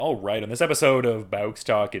All right, on this episode of Bouts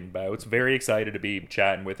Talking Bouts, very excited to be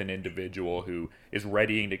chatting with an individual who is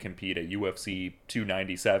readying to compete at UFC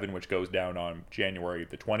 297, which goes down on January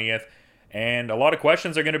the 20th. And a lot of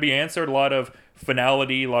questions are going to be answered, a lot of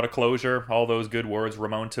finality, a lot of closure, all those good words.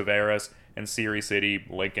 Ramon Taveras and Serhiy Sidey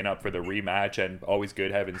linking up for the rematch, and always good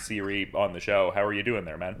having Serhiy on the show. How are you doing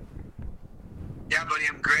there, man? Yeah, buddy,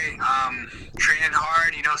 I'm great. Training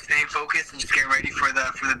hard, staying focused and just getting ready for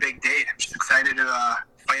the big date. I'm just excited to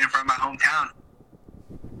fight in front of my hometown.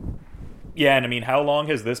 Yeah, and I mean, how long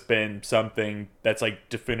has this been something that's like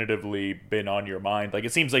definitively been on your mind? Like,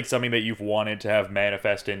 it seems like something that you've wanted to have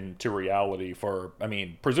manifest into reality for, I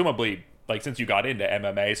mean, presumably, like, since you got into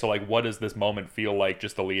MMA. So, like, what does this moment feel like,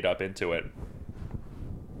 just the lead up into it?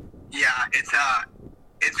 Yeah,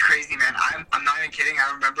 it's crazy, man. I'm not even kidding.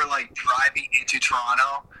 I remember like driving into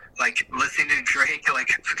Toronto, like listening to Drake like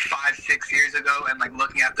 5-6 years ago, and like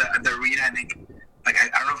looking at the arena. I think like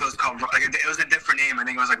I don't know if it was called like it was a different name. I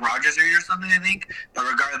think it was like Rogers Arena or something. I think, but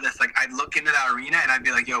regardless, like I'd look into that arena and I'd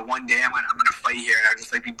be like, yo, one day I'm gonna fight here. And I'd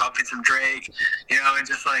just like be bumping some Drake, and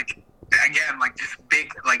just like again like this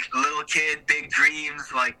big like little kid, big dreams,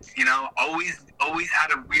 like always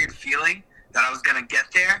had a weird feeling that I was gonna get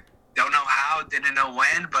there. Don't know how, didn't know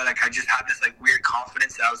when, but like I just had this like weird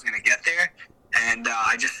confidence that I was gonna get there, and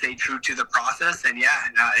I just stayed true to the process. And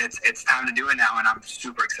it's time to do it now, and I'm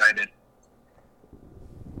super excited.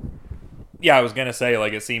 Yeah, I was gonna say,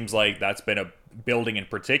 like, it seems like that's been a building in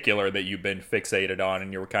particular that you've been fixated on,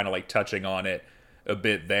 and you were kind of like touching on it a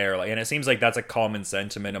bit there. Like, and it seems like that's a common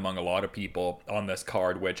sentiment among a lot of people on this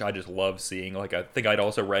card, which I just love seeing. Like, I think I'd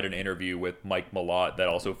also read an interview with Mike Malott that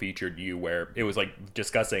also featured you, where it was like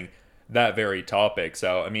discussing that very topic.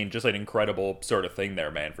 So, I mean, just an incredible sort of thing there,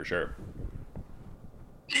 man, for sure.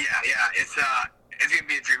 Yeah, it's gonna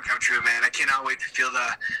be a dream come true, man. I cannot wait to feel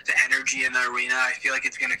the energy in the arena. I feel like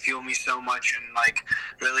it's gonna fuel me so much, and like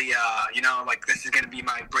really, like this is gonna be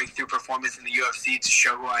my breakthrough performance in the UFC to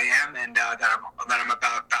show who I am, and that I'm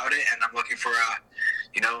about it, and I'm looking for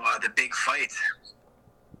the big fight.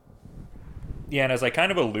 Yeah, and as I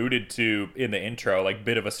kind of alluded to in the intro, like,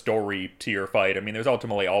 bit of a story to your fight. I mean, there's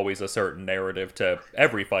ultimately always a certain narrative to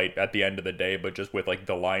every fight at the end of the day, but just with like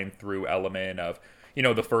the line through element of,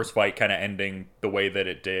 the first fight kind of ending the way that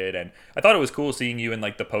it did. And I thought it was cool seeing you in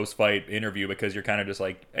like the post-fight interview, because you're kind of just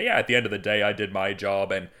like, hey, yeah, at the end of the day, I did my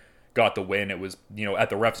job and got the win. It was, at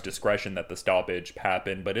the ref's discretion that the stoppage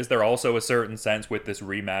happened. But is there also a certain sense with this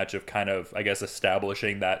rematch of kind of, I guess,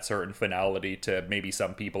 establishing that certain finality to maybe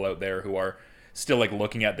some people out there who are still like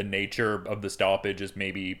looking at the nature of the stoppage as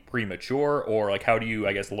maybe premature? Or like, how do you,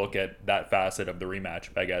 I guess, look at that facet of the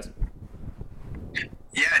rematch, I guess?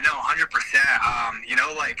 Yeah, no, 100%.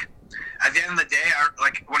 Like at the end of the day,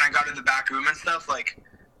 like when I got in the back room and stuff, like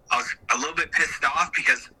I was a little bit pissed off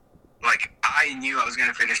because like I knew I was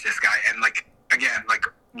gonna finish this guy, and like again, like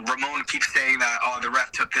Ramon keeps saying that, oh, the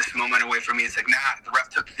ref took this moment away from me. It's like, nah, the ref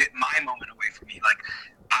took my moment away from me. Like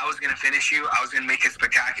I was gonna finish you. I was gonna make it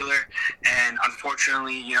spectacular, and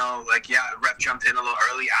unfortunately, the ref jumped in a little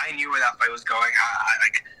early. I knew where that fight was going.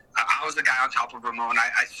 I was the guy on top of Ramon.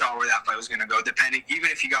 I saw where that fight was going to go. Depending,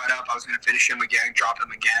 even if he got up, I was going to finish him again, drop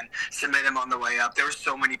him again, submit him on the way up. There were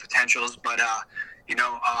so many potentials, but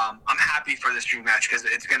I'm happy for this dream match, because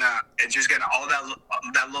it's just gonna all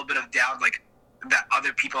that little bit of doubt like that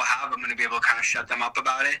other people have. I'm going to be able to kind of shut them up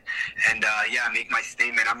about it, and make my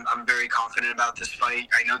statement. I'm very confident about this fight.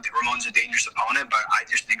 I know that Ramon's a dangerous opponent, but I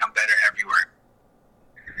just think I'm better everywhere.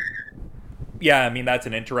 Yeah, I mean, that's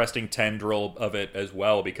an interesting tendril of it as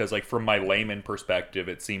well, because like from my layman perspective,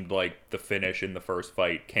 it seemed like the finish in the first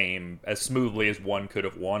fight came as smoothly as one could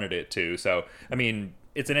have wanted it to. So, I mean,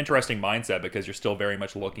 it's an interesting mindset, because you're still very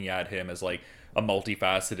much looking at him as like a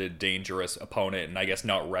multifaceted, dangerous opponent, and I guess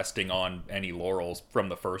not resting on any laurels from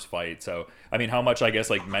the first fight. So, I mean, how much, I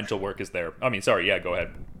guess, like mental work is there? I mean, sorry, yeah, go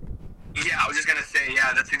ahead. Yeah, I was just gonna say,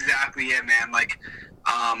 yeah, that's exactly it, man. Like,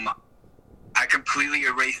 I completely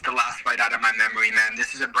erased the last fight out of my memory, man.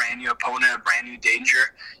 This is a brand new opponent, a brand new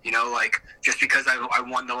danger. Like, just because I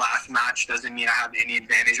won the last match doesn't mean I have any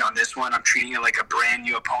advantage on this one. I'm treating it like a brand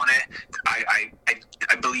new opponent.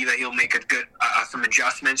 I believe that he'll make a good some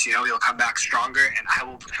adjustments. He'll come back stronger, and I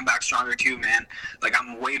will come back stronger too, man. Like,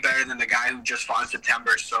 I'm way better than the guy who just fought in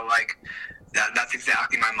September. So, like, that's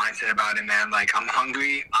exactly my mindset about it, man. Like, I'm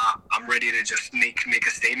hungry. I'm ready to just make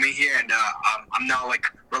a statement here, and I'm not like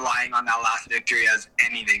relying on that last victory as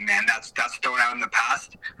anything, man. That's thrown out in the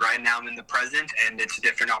past. Right now, I'm in the present, and it's a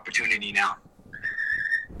different opportunity now.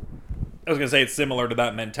 I was going to say, it's similar to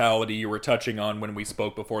that mentality you were touching on when we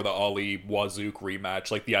spoke before the Ali Wazook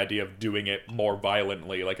rematch, like the idea of doing it more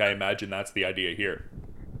violently. Like, I imagine that's the idea here.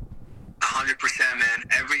 100%, man.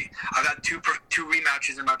 I've had two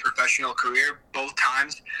rematches in my professional career. Both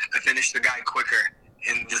times, I finished the guy quicker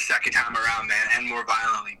in the second time around, man, and more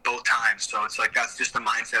violently, both times. So it's like, that's just the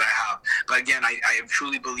mindset I have. But again, I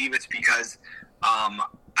truly believe it's because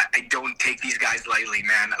I don't take these guys lightly,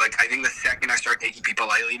 man. Like, I think the second I start taking people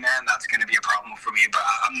lightly, man, that's going to be a problem for me. But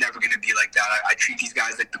I'm never going to be like that. I treat these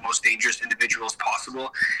guys like the most dangerous individuals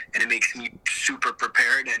possible, and it makes me super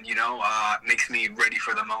prepared and, makes me ready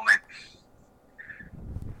for the moment.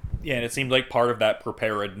 Yeah, and it seemed like part of that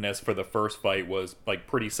preparedness for the first fight was like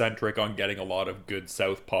pretty centric on getting a lot of good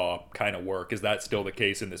southpaw kind of work. Is that still the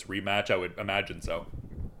case in this rematch? I would imagine so.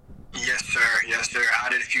 Yes, sir. Yes, sir.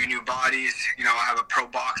 Added a few new bodies. I have a pro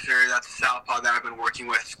boxer that's a southpaw that I've been working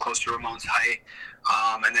with. It's close to Ramon's height.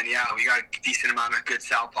 And then, we got a decent amount of good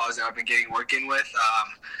southpaws that I've been working with.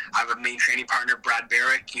 I have a main training partner, Brad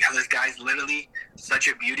Barrick. This guy's literally such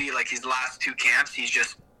a beauty. Like, his last two camps,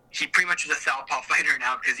 he pretty much is a southpaw fighter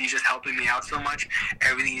now because he's just helping me out so much.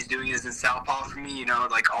 Everything he's doing is in southpaw for me,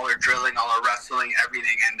 like all our drilling, all our wrestling,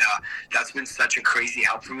 everything. And that's been such a crazy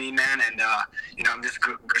help for me, man. And, I'm just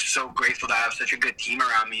so grateful that I have such a good team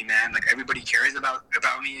around me, man. Like, everybody cares about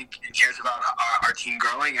me and cares about our team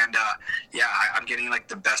growing. And, I'm getting, like,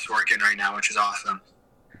 the best work in right now, which is awesome.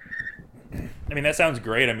 I mean, that sounds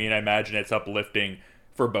great. I mean, I imagine it's uplifting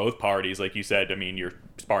for both parties. Like you said, I mean, your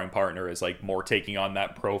sparring partner is like more taking on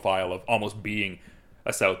that profile of almost being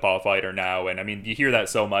a southpaw fighter now. And I mean, you hear that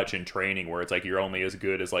so much in training where it's like you're only as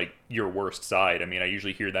good as like your worst side. I mean, I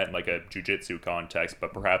usually hear that in like a jiu-jitsu context,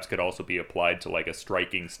 but perhaps could also be applied to like a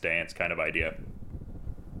striking stance kind of idea.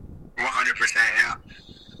 100%, yeah.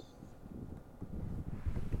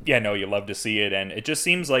 Yeah, no, you love to see it, and it just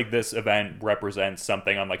seems like this event represents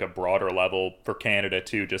something on like a broader level for Canada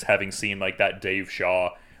too, just having seen like that Dave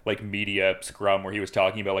Shaw like media scrum where he was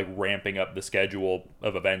talking about like ramping up the schedule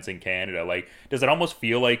of events in Canada. Like, does it almost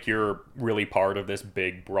feel like you're really part of this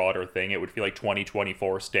big broader thing? It would feel like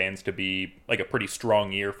 2024 stands to be like a pretty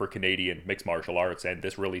strong year for Canadian mixed martial arts, and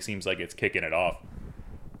this really seems like it's kicking it off.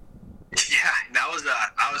 Yeah, that was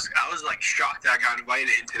I was like shocked that I got invited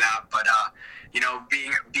into that, but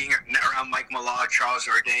being around Mike Malott, Charles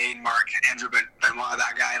Jourdain, Andrew Benoit,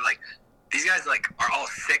 that guy, like, these guys like are all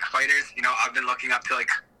sick fighters. I've been looking up to, like,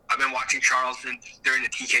 I've been watching Charles during the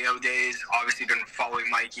TKO days, obviously been following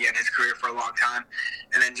Mikey and his career for a long time,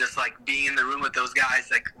 and then just like being in the room with those guys,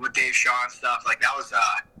 like with Dave Shaw and stuff, like that was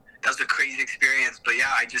a crazy experience. But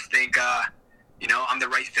yeah, I just think I'm the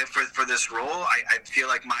right fit for this role. I feel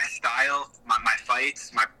like my style, my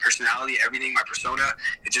fights, my personality, everything, my persona,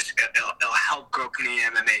 it'll help grow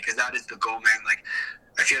Canadian MMA, because that is the goal, man. Like,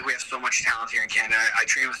 I feel like we have so much talent here in Canada. I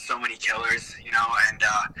train with so many killers, and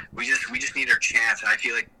we just need our chance. And I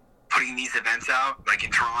feel like putting these events out, like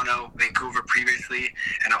in Toronto, Vancouver previously,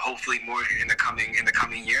 and hopefully more in the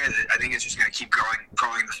coming year, I think it's just going to keep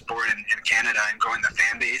growing the sport in Canada and growing the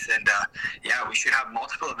fan base. And we should have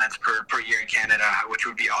multiple events per year in Canada, which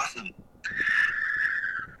would be awesome.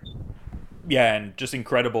 Yeah, and just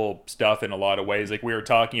incredible stuff in a lot of ways. Like, we were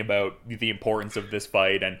talking about the importance of this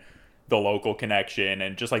fight and the local connection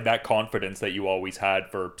and just like that confidence that you always had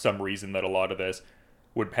for some reason that a lot of this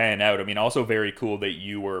would pan out. I mean, also very cool that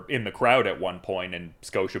you were in the crowd at one point in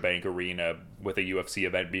Scotiabank Arena with a UFC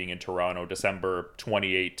event being in Toronto, December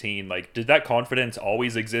 2018. Like, did that confidence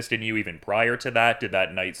always exist in you even prior to that? Did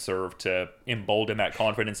that night serve to embolden that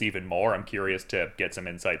confidence even more? I'm curious to get some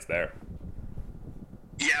insights there.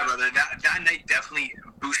 Yeah, brother, that night definitely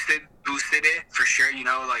boosted it for sure.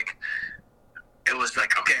 It was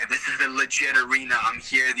like, okay, this is the legit arena. I'm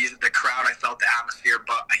here. These are the crowd. I felt the atmosphere.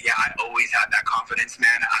 But yeah, I always had that confidence,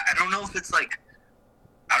 man. I don't know if it's like,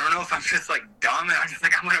 I don't know if I'm just like dumb and I'm just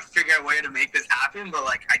like, I'm going to figure out a way to make this happen. But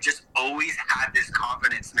like, I just always had this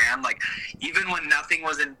confidence, man. Like, even when nothing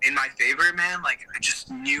was in my favor, man, like, I just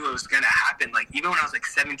knew it was going to happen. Like, even when I was like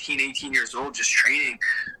 17, 18 years old, just training,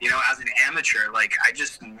 as an amateur, like, I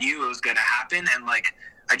just knew it was going to happen. And like,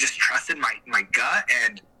 I just trusted my gut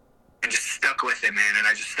and just stuck with it, man. And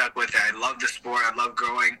I just stuck with it. I love the sport. I love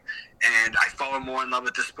growing. And I fall more in love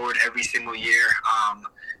with the sport every single year.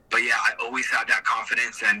 But yeah, I always had that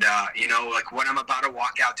confidence. And, like when I'm about to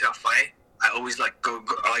walk out to a fight, I always like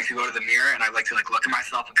I like to go to the mirror and I like to like look at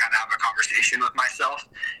myself and kind of have a conversation with myself.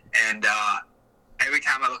 And every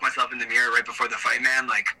time I look myself in the mirror right before the fight, man,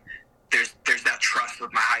 like there's that trust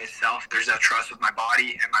with my highest self. There's that trust with my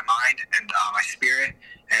body and my mind and my spirit.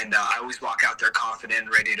 And I always walk out there confident,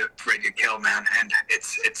 ready to kill, man. And it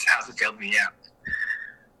hasn't failed me yet.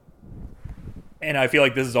 And I feel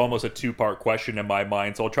like this is almost a two-part question in my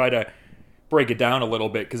mind, so I'll try to break it down a little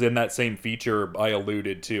bit, because in that same feature I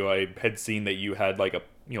alluded to, I had seen that you had like a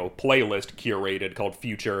playlist curated called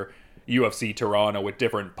Future UFC Toronto with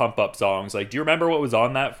different pump up songs. Like, do you remember what was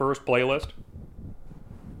on that first playlist?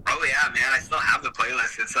 Oh yeah, man! I still have the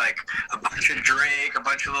playlist. It's like a bunch of Drake, a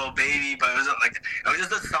bunch of Lil Baby, but it was just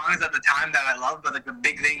the songs at the time that I loved. But like the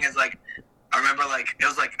big thing is like I remember like it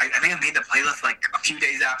was like I think I made the playlist like a few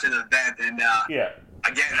days after the event, and Yeah.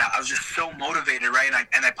 again, I was just so motivated, right?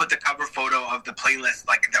 And I put the cover photo of the playlist,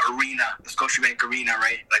 like the arena, the Scotiabank Arena,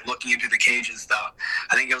 right? Like looking into the cage and stuff.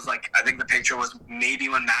 I think the picture was maybe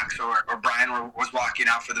when Max or Brian was walking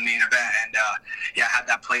out for the main event. And I had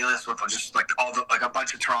that playlist with just like a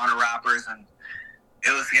bunch of Toronto rappers. And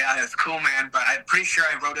it was cool, man. But I'm pretty sure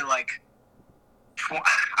I wrote it like,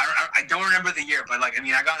 I don't remember the year, but like, I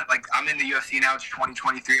mean, I got it, like, I'm in the UFC now. It's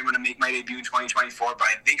 2023. I'm going to make my debut in 2024. But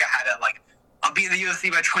I think I had it like, I'll be in the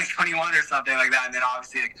UFC by 2021 or something like that. And then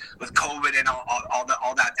obviously like, with COVID and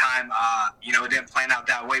all that time, it didn't plan out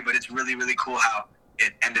that way, but it's really, really cool how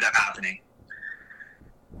it ended up happening.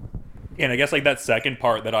 And I guess like that second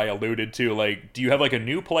part that I alluded to, like, do you have like a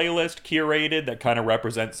new playlist curated that kind of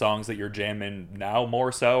represents songs that you're jamming now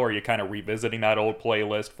more so, or are you kind of revisiting that old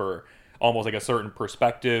playlist for almost like a certain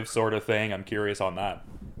perspective sort of thing? I'm curious on that.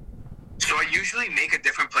 So I usually make a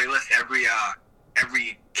different playlist every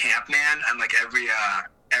camp, man, and like every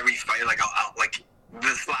fight. Like I'll like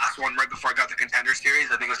this last one right before I got the Contender Series.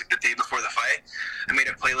 I think it was like the day before the fight. I made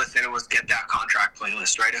a playlist and it was Get That Contract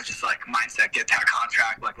playlist, right? It was just like mindset, get that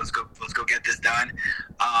contract. Like let's go get this done.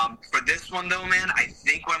 For this one though, man, I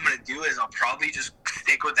think what I'm gonna do is I'll probably just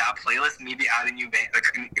stick with that playlist. Maybe add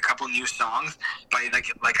a couple new songs. But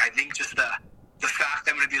like I think just the fact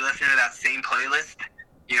that I'm gonna be listening to that same playlist,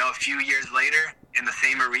 a few years later in the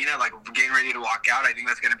same arena, like getting ready to walk out, I think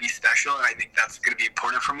that's going to be special, and I think that's going to be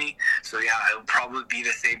important for me. So yeah, it'll probably be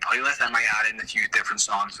the same playlist. I might add in a few different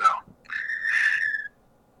songs though.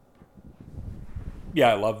 Yeah,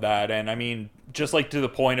 I love that. And I mean, just like to the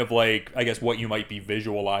point of like, I guess what you might be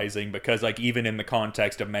visualizing, because like even in the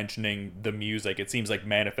context of mentioning the music, it seems like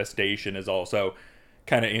manifestation is also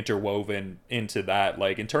kind of interwoven into that.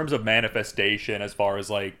 Like in terms of manifestation, as far as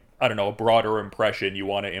like, I don't know, a broader impression you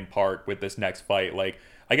want to impart with this next fight, like,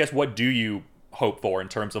 I guess what do you hope for in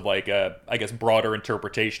terms of like a, I guess, broader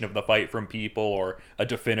interpretation of the fight from people, or a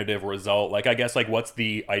definitive result? Like, I guess like what's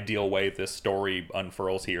the ideal way this story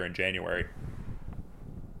unfurls here in January?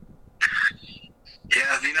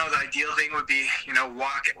 Yeah, the ideal thing would be,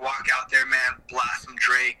 walk out there, man, blast some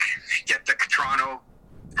Drake, get the Toronto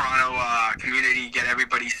community, get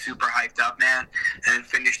everybody super hyped up, man, and then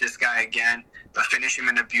finish this guy again, but finish him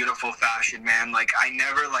in a beautiful fashion, man. Like I'm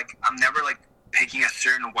never picking a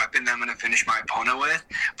certain weapon that I'm going to finish my opponent with,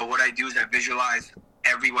 but what I do is I visualize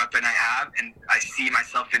every weapon I have, and I see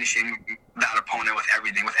myself finishing that opponent with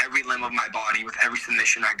everything, with every limb of my body, with every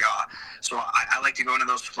submission I got. So I like to go into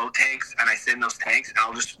those flow tanks, and I sit in those tanks, and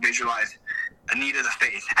I'll just visualize a knee to the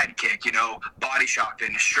face, head kick, body shot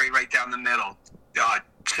finish, straight right down the middle,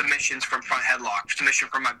 submissions from front headlock, submission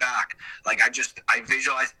from my back. Like I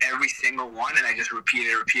visualize every single one, and I just repeat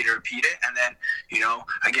it. And then,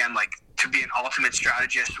 again, like to be an ultimate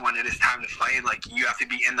strategist when it is time to fight, like you have to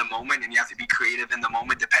be in the moment and you have to be creative in the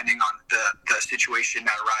moment depending on the situation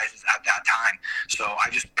that arises at that time. So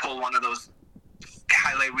I just pull one of those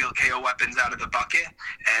highlight reel KO weapons out of the bucket,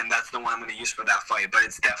 and that's the one I'm going to use for that fight. But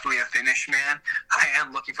it's definitely a finish, man. I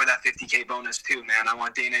am looking for that 50K bonus too, man. I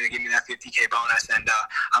want Dana to give me that 50K bonus, and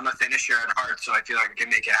I'm a finisher at heart, so I feel like I can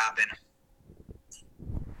make it happen.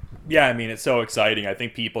 Yeah, I mean, it's so exciting. I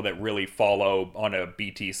think people that really follow on a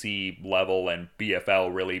BTC level and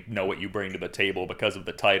BFL really know what you bring to the table because of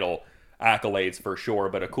the title accolades for sure.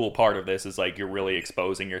 But a cool part of this is like you're really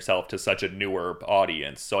exposing yourself to such a newer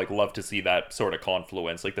audience. So like love to see that sort of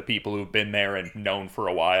confluence, like the people who've been there and known for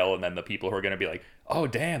a while, and then the people who are going to be like, oh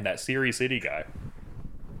damn, that Serhiy Sidey guy.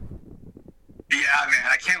 Yeah, man,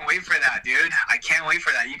 I can't wait for that, dude. I can't wait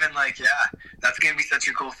for that. Even like, yeah, that's going to be such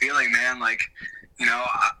a cool feeling, man. Like,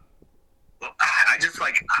 I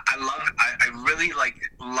really like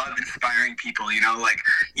love inspiring people, like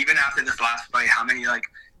even after this last fight, how many like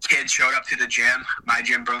kids showed up to the gym, my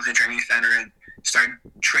gym, Burlington Training Center, and started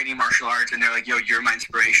training martial arts, and they're like, yo, you're my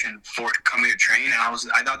inspiration for coming to train. And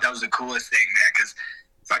I thought that was the coolest thing, man, because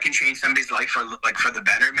if I can change somebody's life for the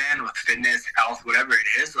better, man, with fitness, health, whatever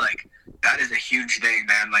it is, like that is a huge thing,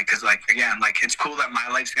 man. Like, cause like, again, like it's cool that my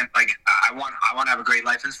life's gonna, like, I want to have a great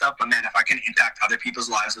life and stuff, but man, if I can impact other people's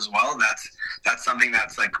lives as well, that's something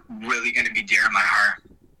that's like really going to be dear in my heart.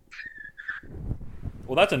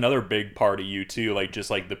 Well, that's another big part of you too, like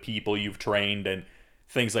just like the people you've trained and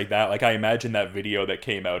things like that. Like I imagine that video that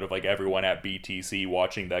came out of like everyone at BTC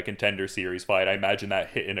watching the Contender Series fight, I imagine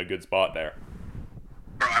that hit in a good spot there.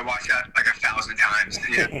 Bro, I watched that like 1,000 times.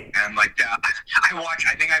 Yeah, and like that, I watched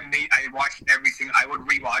every single. I would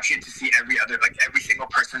rewatch it to see every single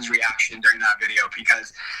person's reaction during that video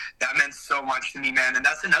because that meant so much to me, man. And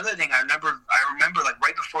that's another thing I remember like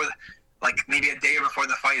right before, like maybe a day before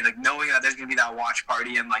the fight, like knowing that there's gonna be that watch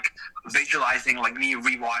party and like visualizing like me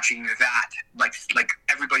rewatching that, like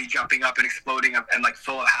everybody jumping up and exploding up and like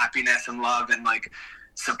full of happiness and love and like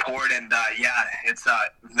support and it's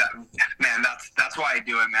man, that's why I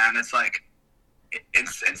do it, man. It's like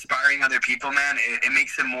it's inspiring other people, man. It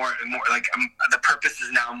makes it more like the purpose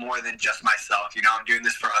is now more than just myself. You know, I'm doing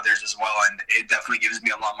this for others as well, and it definitely gives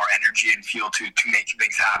me a lot more energy and fuel to make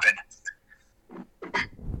things happen.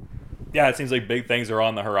 Yeah, it seems like big things are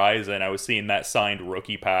on the horizon. I was seeing that signed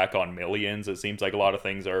rookie pack on Millions. It seems like a lot of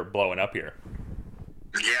things are blowing up here.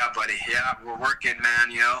 Yeah, buddy. Yeah, we're working,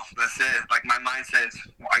 man. You know, that's it. Like my mindset is,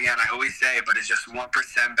 again, I always say, but it's just 1%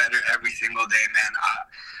 better every single day, man.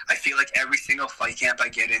 I feel like every single fight camp I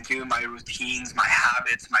get into, my routines, my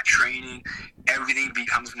habits, my training, everything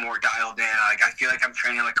becomes more dialed in. Like I feel like I'm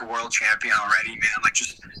training like a world champion already, man. Like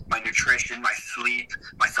just my nutrition, my sleep,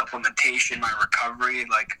 my supplementation, my recovery,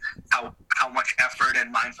 like how much effort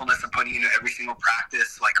and mindfulness I'm putting into every single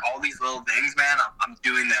practice. Like all these little things, man, I'm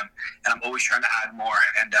doing them, and I'm always trying to add more.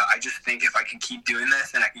 And I just think if I can keep doing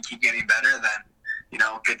this and I can keep getting better, then, you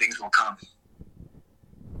know, good things will come.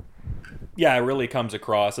 Yeah, it really comes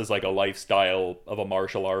across as like a lifestyle of a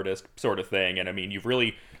martial artist sort of thing. And I mean, you've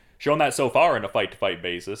really shown that so far in a fight-to-fight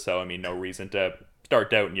basis. So, I mean, no reason to start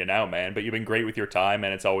doubting you now, man. But you've been great with your time,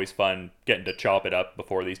 and it's always fun getting to chop it up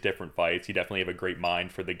before these different fights. You definitely have a great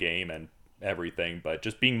mind for the game and everything, but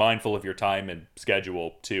just being mindful of your time and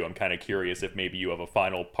schedule too. I'm kind of curious if maybe you have a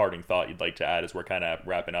final parting thought you'd like to add as we're kind of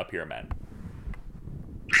wrapping up here, man.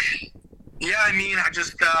 Yeah, I mean, I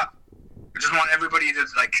just want everybody to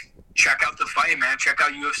like check out the fight, man. Check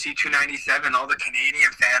out UFC 297. All the Canadian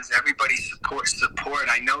fans, everybody support.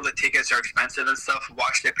 I know the tickets are expensive and stuff.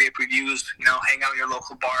 Watch their pay-per-views. You know, hang out in your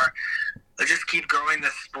local bar. Let's just keep growing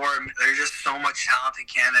this sport. There's just so much talent in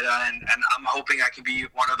Canada, and I'm hoping I can be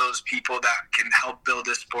one of those people that can help build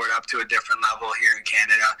this sport up to a different level here in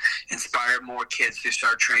Canada, inspire more kids to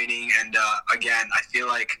start training. And again, I feel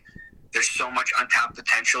like there's so much untapped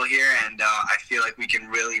potential here, and I feel like we can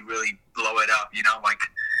really, really blow it up. You know, like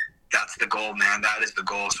that's the goal, man. That is the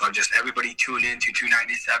goal. So just everybody tune in to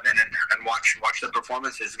 297 and watch the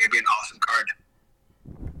performances. It's gonna be an awesome card.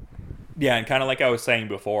 Yeah, and kind of like I was saying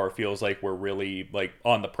before, it feels like we're really like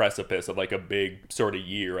on the precipice of like a big sort of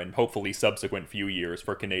year and hopefully subsequent few years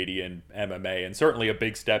for Canadian MMA, and certainly a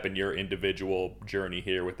big step in your individual journey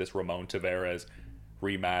here with this Ramon Taveras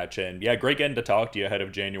rematch. And yeah, great getting to talk to you ahead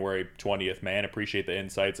of January 20th, man. Appreciate the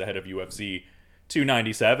insights ahead of UFC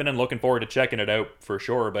 297 and looking forward to checking it out for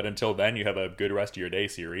sure. But until then, you have a good rest of your day,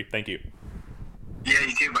 Serhiy. Thank you. Yeah,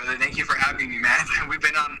 you too, brother. Thank you for having me, man. We've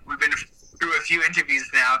been through a few interviews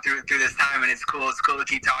now through this time, and it's cool. It's cool to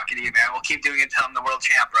keep talking to you, man. We'll keep doing it until I'm the world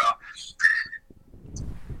champ, bro.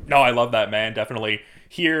 No, I love that, man. Definitely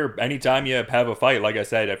here anytime you have a fight. Like I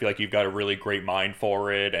said, I feel like you've got a really great mind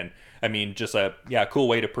for it, and I mean, just a cool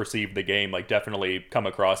way to perceive the game. Like definitely come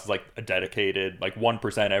across as like a dedicated, like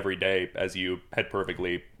 1% every day, as you had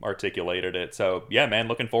perfectly articulated it. So yeah, man,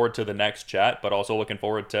 looking forward to the next chat, but also looking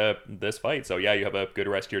forward to this fight. So yeah, you have a good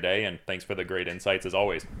rest of your day, and thanks for the great insights as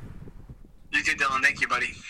always. You too, Dylan. Thank you, buddy.